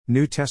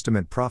New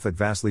Testament prophet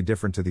vastly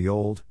different to the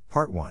Old,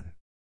 Part 1.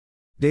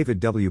 David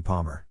W.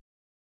 Palmer.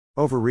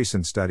 Over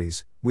recent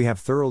studies, we have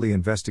thoroughly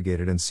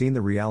investigated and seen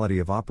the reality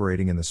of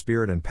operating in the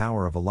spirit and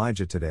power of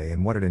Elijah today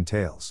and what it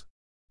entails.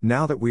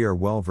 Now that we are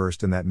well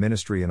versed in that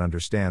ministry and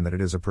understand that it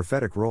is a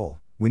prophetic role,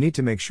 we need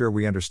to make sure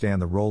we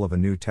understand the role of a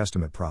New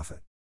Testament prophet.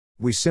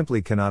 We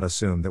simply cannot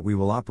assume that we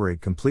will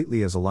operate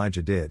completely as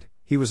Elijah did.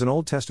 He was an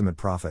Old Testament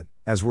prophet,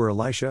 as were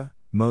Elisha,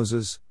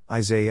 Moses,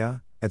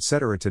 Isaiah,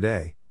 etc.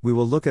 Today, we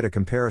will look at a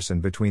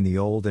comparison between the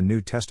Old and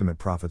New Testament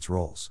prophets'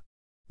 roles.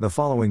 The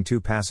following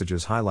two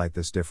passages highlight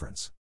this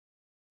difference.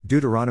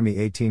 Deuteronomy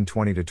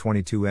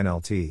 18:20-22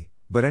 NLT,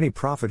 but any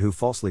prophet who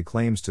falsely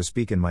claims to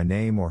speak in my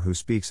name or who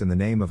speaks in the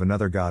name of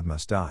another God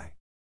must die.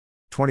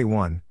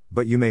 21,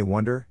 but you may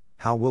wonder,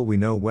 how will we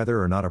know whether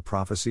or not a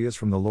prophecy is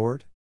from the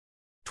Lord?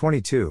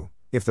 22,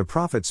 if the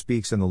prophet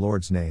speaks in the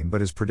Lord's name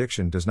but his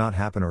prediction does not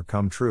happen or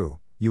come true,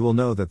 you will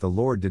know that the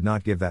Lord did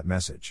not give that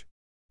message.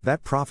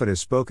 That prophet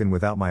is spoken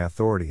without my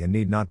authority and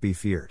need not be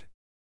feared.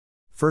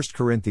 1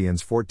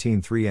 Corinthians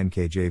 14:3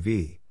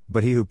 NKJV,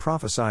 but he who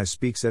prophesies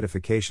speaks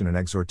edification and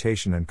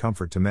exhortation and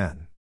comfort to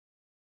men.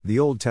 The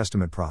Old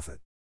Testament prophet.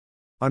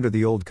 Under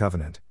the Old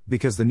Covenant,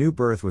 because the new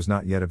birth was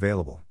not yet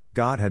available,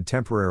 God had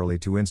temporarily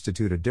to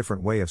institute a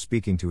different way of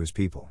speaking to his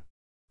people.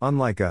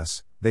 Unlike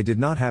us, they did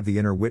not have the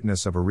inner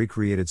witness of a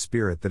recreated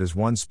spirit that is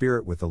one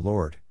spirit with the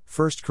Lord,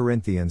 1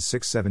 Corinthians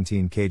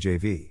 6:17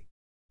 KJV.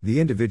 The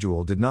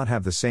individual did not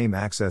have the same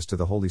access to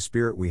the Holy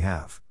Spirit we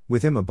have,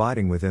 with him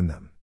abiding within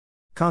them.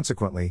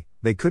 Consequently,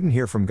 they couldn't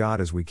hear from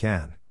God as we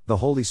can. The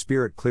Holy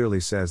Spirit clearly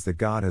says that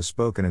God has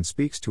spoken and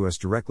speaks to us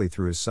directly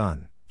through his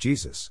Son,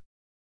 Jesus.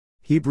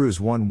 Hebrews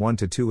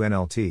 1:1-2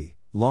 NLT,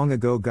 long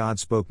ago God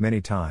spoke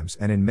many times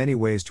and in many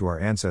ways to our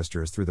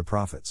ancestors through the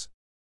prophets.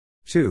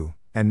 2,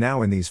 and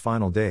now in these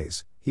final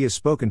days, he has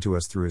spoken to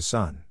us through his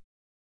Son.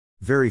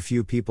 Very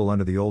few people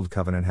under the Old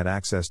Covenant had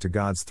access to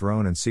God's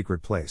throne and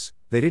secret place.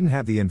 They didn't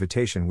have the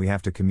invitation we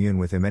have to commune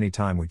with him any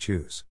time we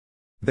choose.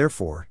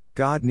 Therefore,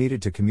 God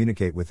needed to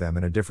communicate with them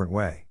in a different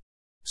way.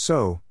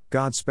 So,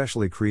 God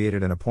specially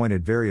created and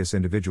appointed various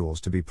individuals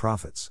to be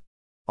prophets.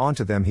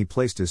 Onto them he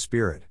placed his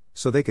Spirit,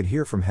 so they could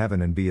hear from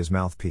heaven and be his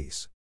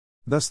mouthpiece.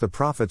 Thus the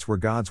prophets were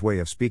God's way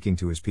of speaking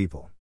to his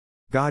people.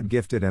 God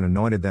gifted and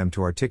anointed them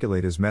to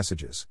articulate his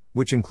messages,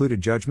 which included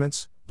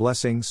judgments,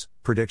 blessings,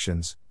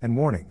 predictions, and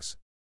warnings.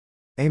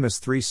 Amos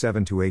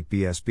 3:7-8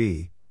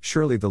 BSB,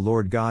 surely the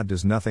Lord God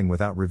does nothing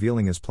without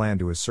revealing his plan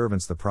to his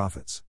servants the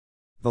prophets.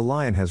 The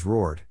lion has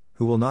roared,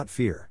 who will not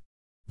fear?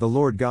 The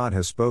Lord God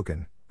has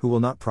spoken, who will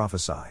not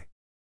prophesy?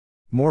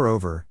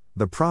 Moreover,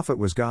 the prophet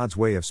was God's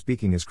way of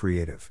speaking his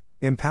creative,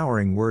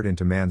 empowering word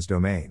into man's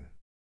domain.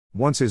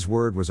 Once his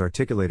word was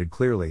articulated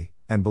clearly,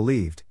 and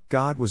believed,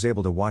 God was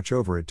able to watch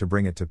over it to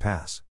bring it to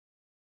pass.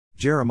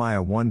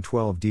 Jeremiah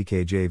 1:12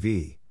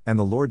 DKJV, and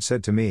the Lord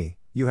said to me,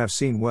 you have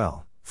seen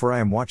well, for I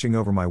am watching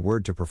over my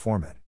word to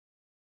perform it.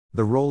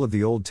 The role of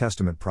the Old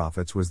Testament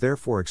prophets was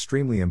therefore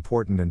extremely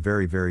important and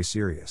very, very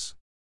serious.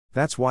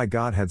 That's why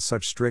God had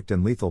such strict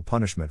and lethal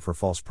punishment for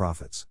false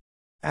prophets.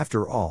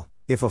 After all,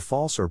 if a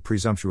false or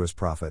presumptuous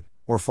prophet,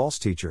 or false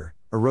teacher,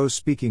 arose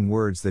speaking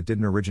words that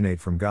didn't originate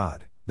from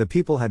God, the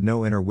people had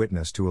no inner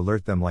witness to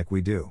alert them like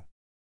we do.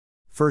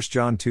 1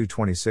 John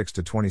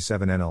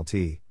 2:26-27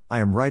 NLT, I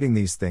am writing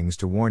these things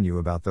to warn you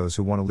about those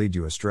who want to lead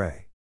you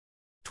astray.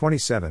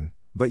 27,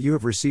 but you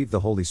have received the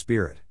Holy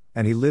Spirit,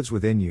 and he lives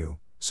within you,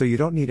 so you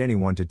don't need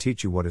anyone to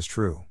teach you what is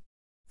true.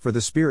 For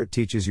the Spirit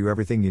teaches you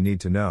everything you need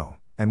to know,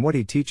 and what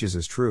he teaches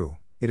is true,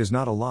 it is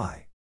not a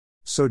lie.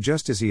 So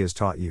just as he has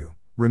taught you,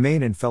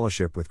 remain in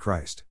fellowship with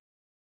Christ.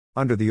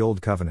 Under the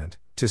Old Covenant,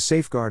 to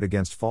safeguard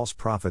against false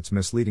prophets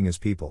misleading his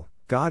people,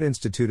 God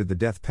instituted the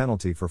death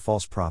penalty for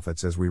false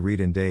prophets as we read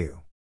in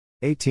Deu.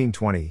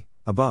 18:20,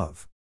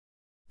 above.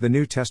 The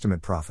New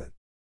Testament prophet.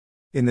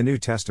 In the New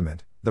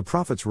Testament, the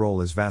prophet's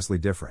role is vastly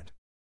different.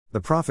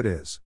 The prophet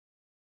is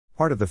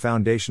part of the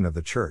foundation of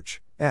the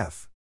church,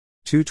 f.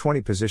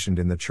 2:20 positioned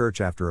in the church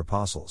after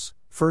apostles,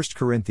 1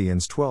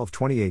 Corinthians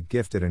 12:28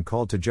 gifted and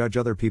called to judge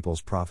other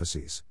people's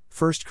prophecies,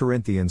 1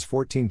 Corinthians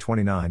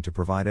 14:29 to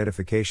provide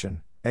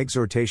edification,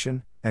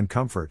 exhortation, and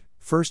comfort,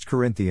 1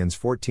 Corinthians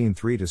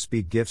 14:3 to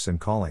speak gifts and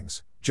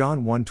callings,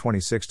 John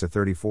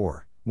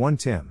 1:26-34, 1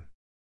 Tim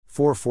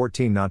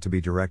 4:14 not to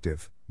be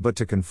directive, but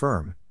to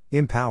confirm,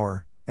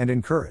 empower, and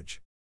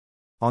encourage.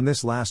 On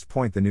this last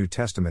point the New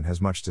Testament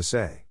has much to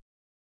say.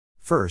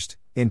 First,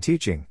 in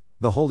teaching,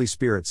 the Holy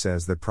Spirit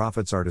says that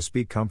prophets are to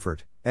speak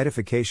comfort,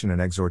 edification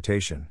and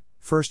exhortation,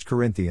 1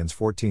 Corinthians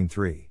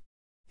 14:3.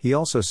 He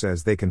also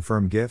says they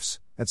confirm gifts,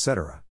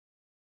 etc.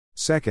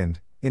 Second,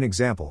 in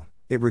example,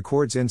 it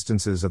records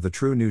instances of the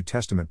true New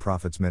Testament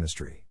prophet's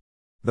ministry.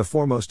 The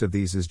foremost of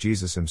these is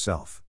Jesus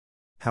himself.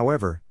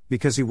 However,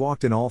 because he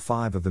walked in all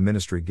 5 of the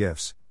ministry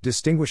gifts,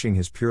 distinguishing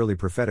his purely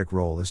prophetic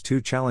role is too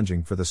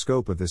challenging for the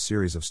scope of this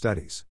series of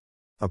studies.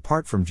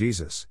 Apart from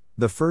Jesus,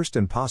 the first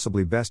and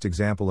possibly best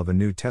example of a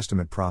New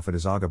Testament prophet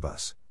is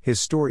Agabus. His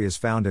story is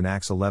found in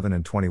Acts 11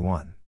 and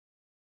 21.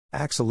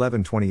 Acts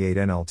 11:28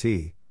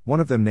 NLT, one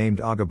of them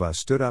named Agabus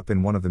stood up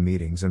in one of the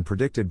meetings and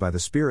predicted by the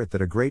Spirit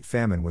that a great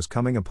famine was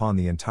coming upon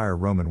the entire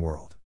Roman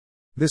world.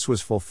 This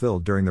was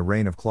fulfilled during the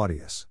reign of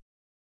Claudius.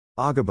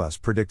 Agabus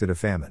predicted a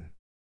famine.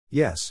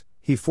 Yes,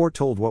 he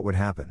foretold what would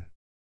happen.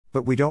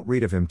 But we don't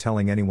read of him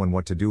telling anyone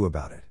what to do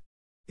about it.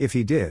 If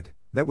he did,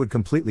 that would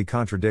completely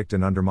contradict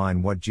and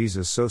undermine what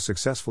Jesus so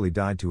successfully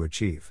died to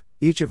achieve.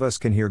 Each of us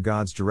can hear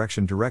God's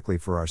direction directly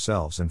for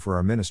ourselves and for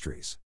our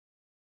ministries.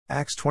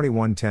 Acts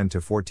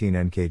 21:10-14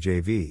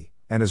 NKJV,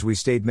 and as we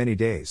stayed many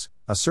days,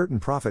 a certain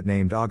prophet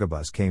named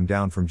Agabus came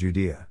down from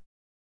Judea.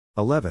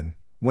 11.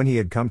 When he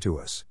had come to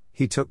us,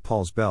 he took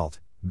Paul's belt,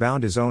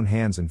 bound his own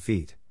hands and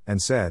feet,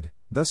 and said,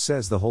 "Thus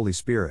says the Holy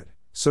Spirit,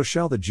 so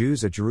shall the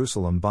Jews at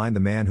Jerusalem bind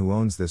the man who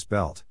owns this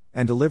belt,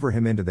 and deliver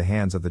him into the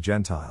hands of the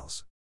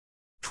Gentiles."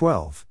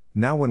 12.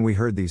 Now when we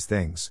heard these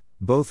things,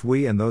 both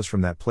we and those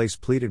from that place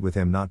pleaded with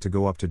him not to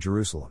go up to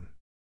Jerusalem.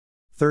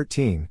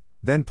 13.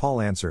 Then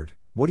Paul answered,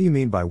 "What do you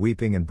mean by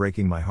weeping and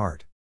breaking my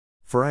heart?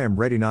 For I am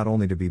ready not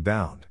only to be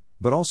bound,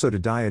 but also to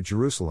die at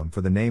Jerusalem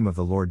for the name of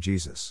the Lord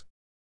Jesus."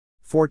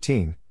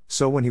 14.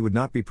 So when he would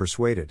not be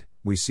persuaded,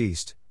 we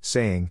ceased,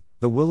 saying,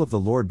 "The will of the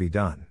Lord be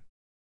done."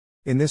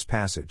 In this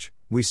passage,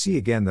 we see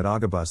again that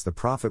Agabus the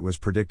prophet was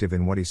predictive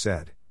in what he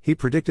said. He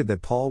predicted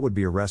that Paul would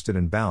be arrested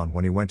and bound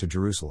when he went to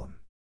Jerusalem.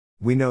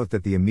 We note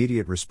that the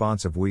immediate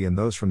response of we and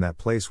those from that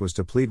place was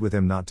to plead with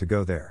him not to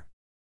go there.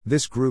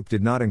 This group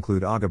did not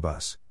include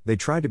Agabus. They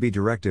tried to be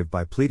directive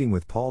by pleading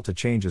with Paul to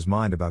change his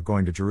mind about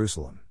going to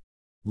Jerusalem.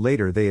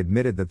 Later they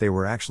admitted that they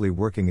were actually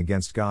working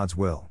against God's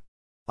will.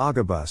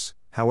 Agabus,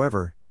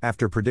 however,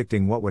 after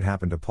predicting what would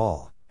happen to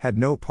Paul, had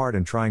no part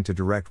in trying to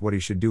direct what he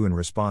should do in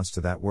response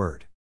to that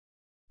word.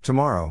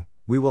 Tomorrow,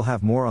 we will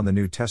have more on the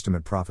New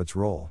Testament prophet's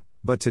role,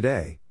 but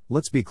today,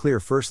 let's be clear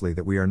firstly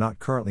that we are not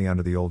currently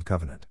under the Old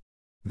Covenant.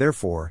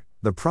 Therefore,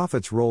 the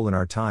prophet's role in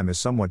our time is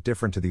somewhat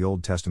different to the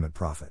Old Testament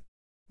prophet.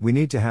 We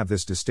need to have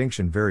this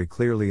distinction very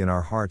clearly in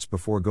our hearts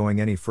before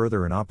going any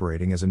further and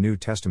operating as a New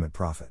Testament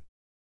prophet.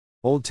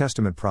 Old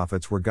Testament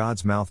prophets were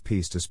God's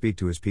mouthpiece to speak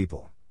to his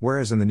people,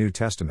 whereas in the New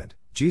Testament,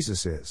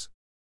 Jesus is.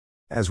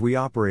 As we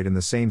operate in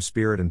the same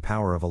spirit and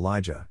power of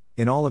Elijah,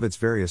 in all of its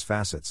various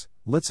facets,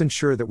 let's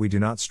ensure that we do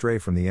not stray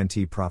from the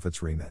NT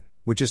prophet's remit,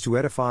 which is to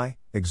edify,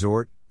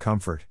 exhort,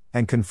 comfort,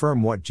 and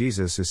confirm what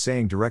Jesus is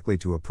saying directly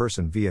to a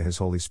person via his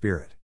Holy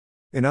Spirit.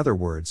 In other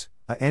words,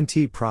 a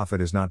NT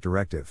prophet is not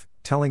directive,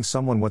 telling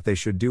someone what they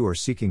should do or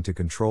seeking to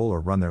control or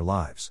run their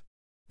lives.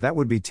 That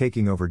would be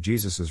taking over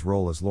Jesus'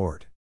 role as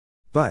Lord.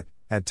 But,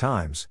 at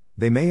times,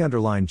 they may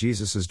underline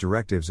Jesus'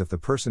 directives if the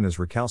person is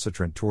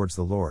recalcitrant towards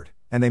the Lord,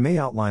 and they may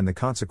outline the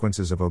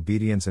consequences of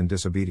obedience and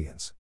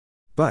disobedience.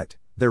 But,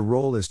 their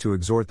role is to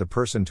exhort the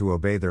person to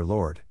obey their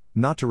Lord,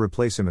 not to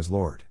replace him as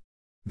Lord.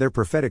 Their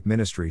prophetic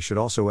ministry should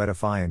also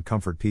edify and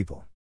comfort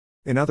people.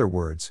 In other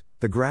words,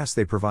 the grass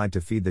they provide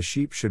to feed the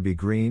sheep should be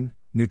green,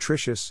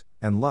 nutritious,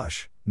 and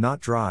lush, not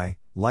dry,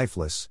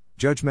 lifeless,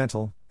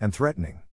 judgmental, and threatening.